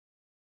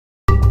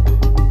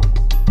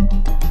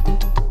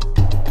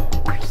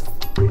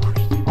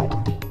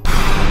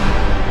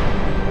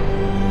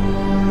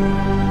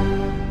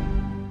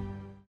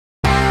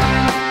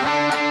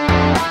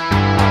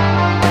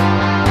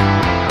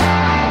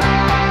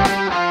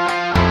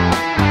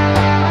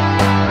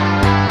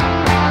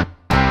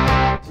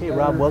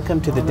Rob,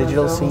 welcome to the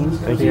digital scene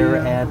here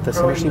at the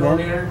Cinners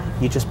event.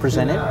 You just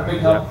presented.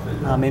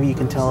 Maybe you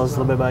can tell us a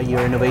little bit about your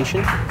innovation.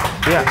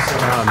 Yes,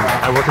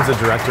 I work as a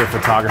director of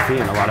photography,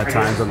 and a lot of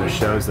times on the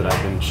shows that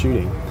I've been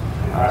shooting,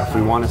 if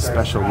we want a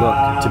special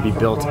look to be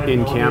built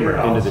in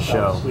camera into the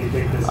show,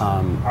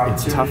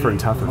 it's tougher and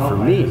tougher for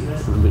me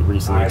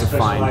recently to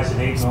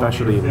find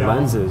specialty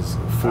lenses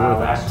for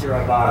that.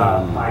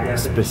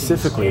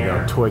 Specifically,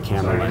 though, toy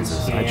camera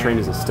lenses. I trained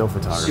as a still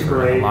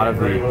photographer, and a lot of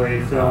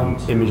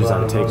the images I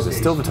would take as a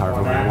still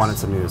photographer, when I wanted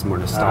something that was more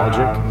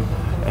nostalgic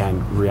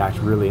and react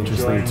really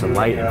interestingly to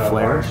light and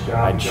flare,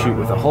 I'd shoot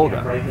with a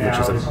Holga, which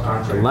is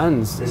a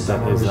lens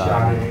that is,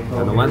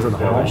 and the lens on the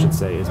Holga, I should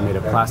say, is made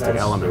of plastic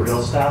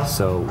elements.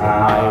 So what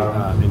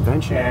my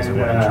invention is, or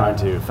what I'm trying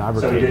to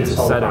fabricate, is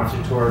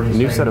a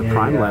new set of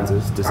prime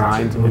lenses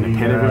designed in a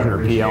Panavision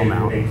or PL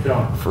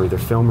mount for either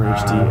film or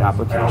HD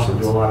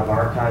applications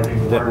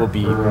that will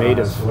be made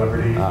of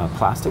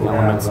plastic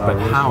elements but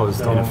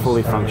housed in a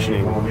fully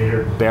functioning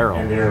barrel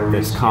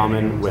that's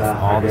common with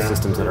all the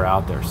systems that are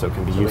out there. So it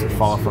can be used with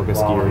follow focus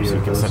gears,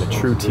 you can set a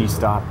true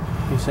T-stop,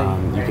 you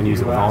can use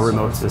it with all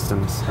remote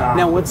systems.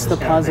 Now what's the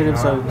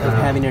positives of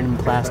having it in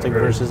plastic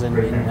versus in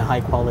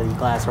high quality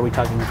glass? Are we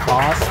talking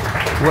cost?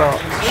 Well,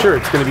 sure,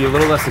 it's going to be a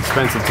little less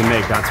expensive to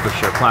make, that's for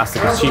sure.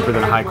 Plastic is cheaper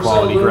than high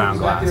quality ground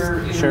glass.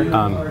 Sure.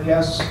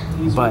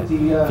 But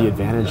the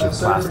advantage of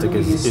plastic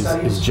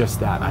is just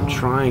that. I'm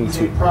trying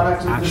to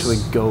actually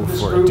go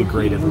for a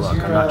degraded look.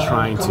 I'm not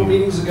trying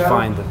to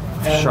find the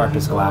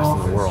sharpest glass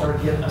in the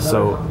world.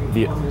 So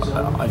the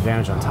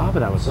advantage on top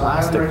of that with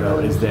plastic, though,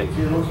 is that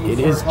it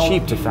is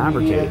cheap to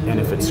fabricate, and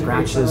if it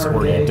scratches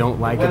or you don't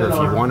like it, or if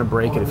you want to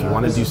break it, if you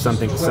want to do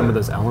something to some of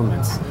those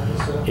elements,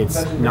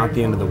 it's not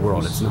the end of the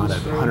world. It's not a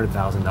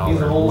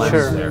 $100,000 lens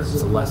there.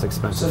 It's less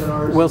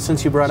expensive. Well,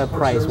 since you brought up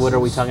price, what are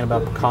we talking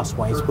about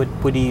cost-wise?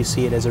 What do you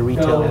see it as a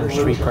retail or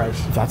street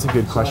price? That's a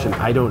good question.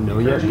 I don't know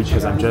yet,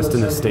 because I'm just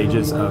in the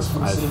stages of,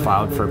 I've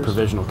filed for a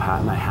provisional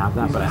patent. I have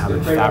that, but I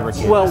haven't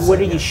fabricated. Well, what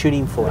are you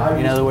shooting for?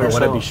 In other words,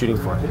 what I'd be shooting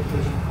for?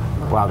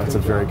 Wow, that's a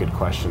very good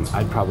question.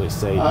 I'd probably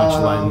say each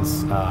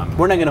lens...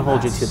 we're not going to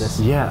hold you to this.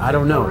 Yeah, I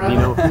don't know. You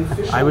know,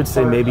 I would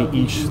say maybe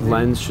each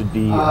lens should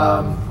be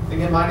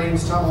again, my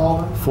name's Tom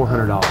Hallman.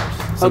 $400.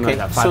 Okay, like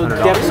that, so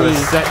 $500. definitely...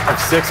 So a set of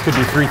 6 could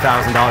be $3,000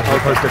 as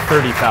opposed to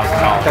 $30,000.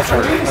 That's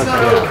right.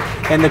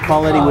 Okay. And the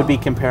quality would be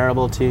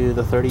comparable to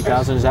the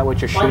 $30,000? Is that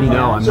what you're shooting at?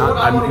 No,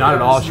 I'm not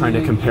at all trying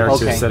to compare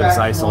to a set of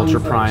Zeiss Ultra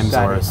Primes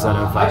or a set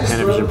of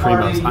Panavision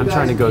Primos. I'm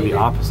trying to go the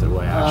opposite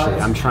way, actually.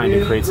 I'm trying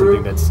to create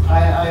something that's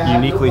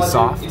uniquely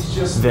soft,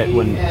 that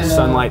when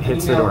sunlight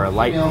hits it or a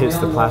light hits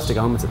the plastic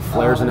elements, it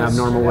flares in an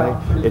abnormal way.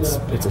 It's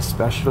a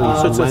special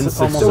lens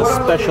system. Almost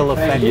a special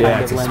effect. Yeah,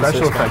 it's a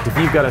special effect. If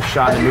you've got a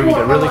shot in a movie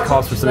that really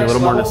calls for something a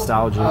little more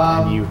nostalgic,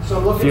 and you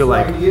feel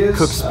like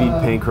Cooke Speed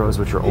Paint Crows,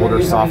 which are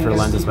older, softer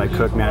lenses by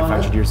Cooke,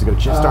 manufactured years ago,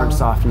 just aren't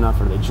soft enough,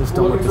 or they just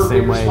don't look the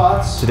same way.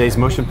 Today's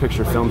motion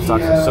picture film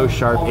stocks are so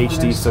sharp,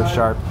 HD so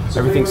sharp,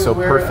 everything's so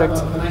perfect,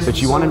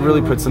 that you want to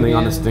really put something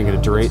on this thing to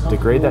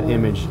degrade that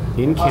image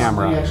in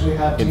camera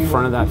in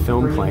front of that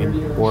film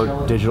plane or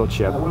digital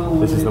chip.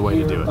 This is the way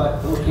to do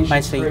it. I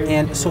see.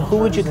 And so who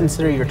would you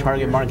consider your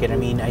target market? I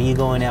mean, are you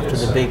going after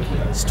the big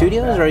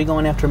studios, or are you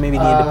going after maybe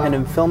the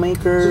independent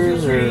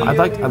filmmakers? Or? I'd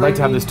like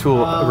to have this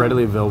tool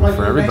readily available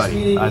for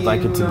everybody. I'd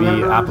like it to be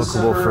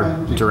applicable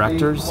for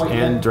directors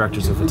and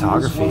directors of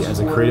photography as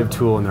a creative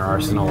tool in their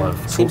arsenal of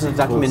tools. Seems that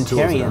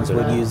documentarians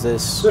would use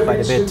this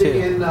quite a bit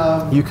too.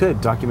 You could.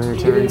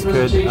 Documentarians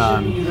could.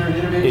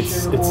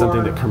 It's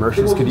something that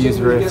commercials could use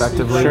very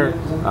effectively. Sure.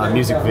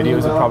 Music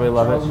videos would probably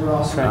love it.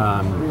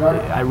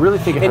 I really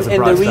think it has a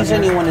broad And the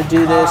reason you want to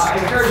do this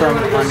on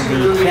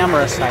the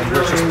camera side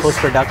versus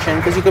post-production,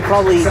 because you could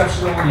probably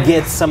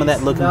get some of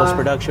that look in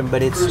post-production,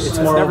 but it's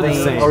more of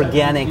an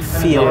organic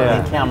feel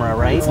in camera,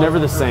 right? It's never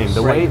the same.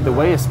 The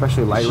way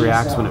especially light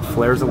reacts when it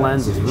flares a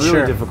lens is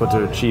really difficult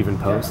to achieve in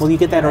post. Well, you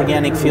get that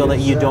organic feel that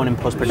you don't in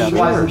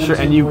post-production. Sure.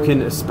 And you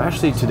can,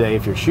 especially today,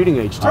 if you're shooting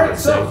HD,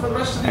 let's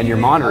say, and you're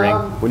monitoring,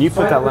 when you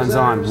put that lens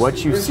on,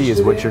 what you see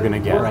is what you're going to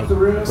get. Right.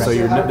 So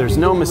there's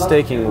no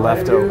mistaking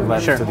left to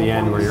the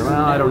end where you're,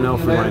 well, I don't know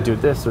if we want to do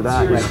this or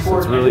that. It's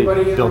really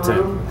built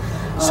in.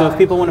 So if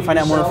people want to find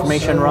out more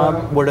information,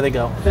 Rob, where do they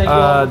go?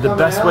 The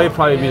best way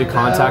probably would be to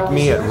contact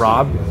me at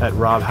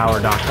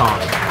rob@robhauer.com.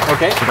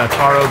 Okay. So that's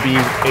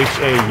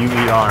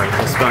ROBHAUER,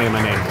 the spelling of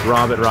my name,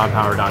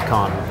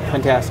 rob@robhauer.com.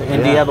 Fantastic.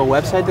 And do you have a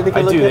website that they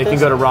can look at? They can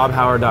go to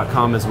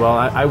robhauer.com as well.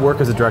 I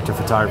work as a director of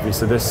photography,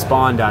 so this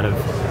spawned out of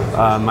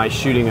my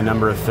shooting a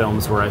number of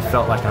films where I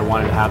felt like I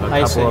wanted to have a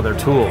couple other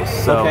tools.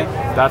 So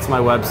that's my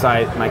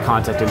website. My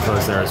contact info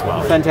is there as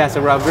well.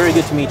 Fantastic, Rob. Very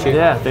good to meet you.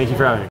 Yeah, thank you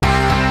for having me.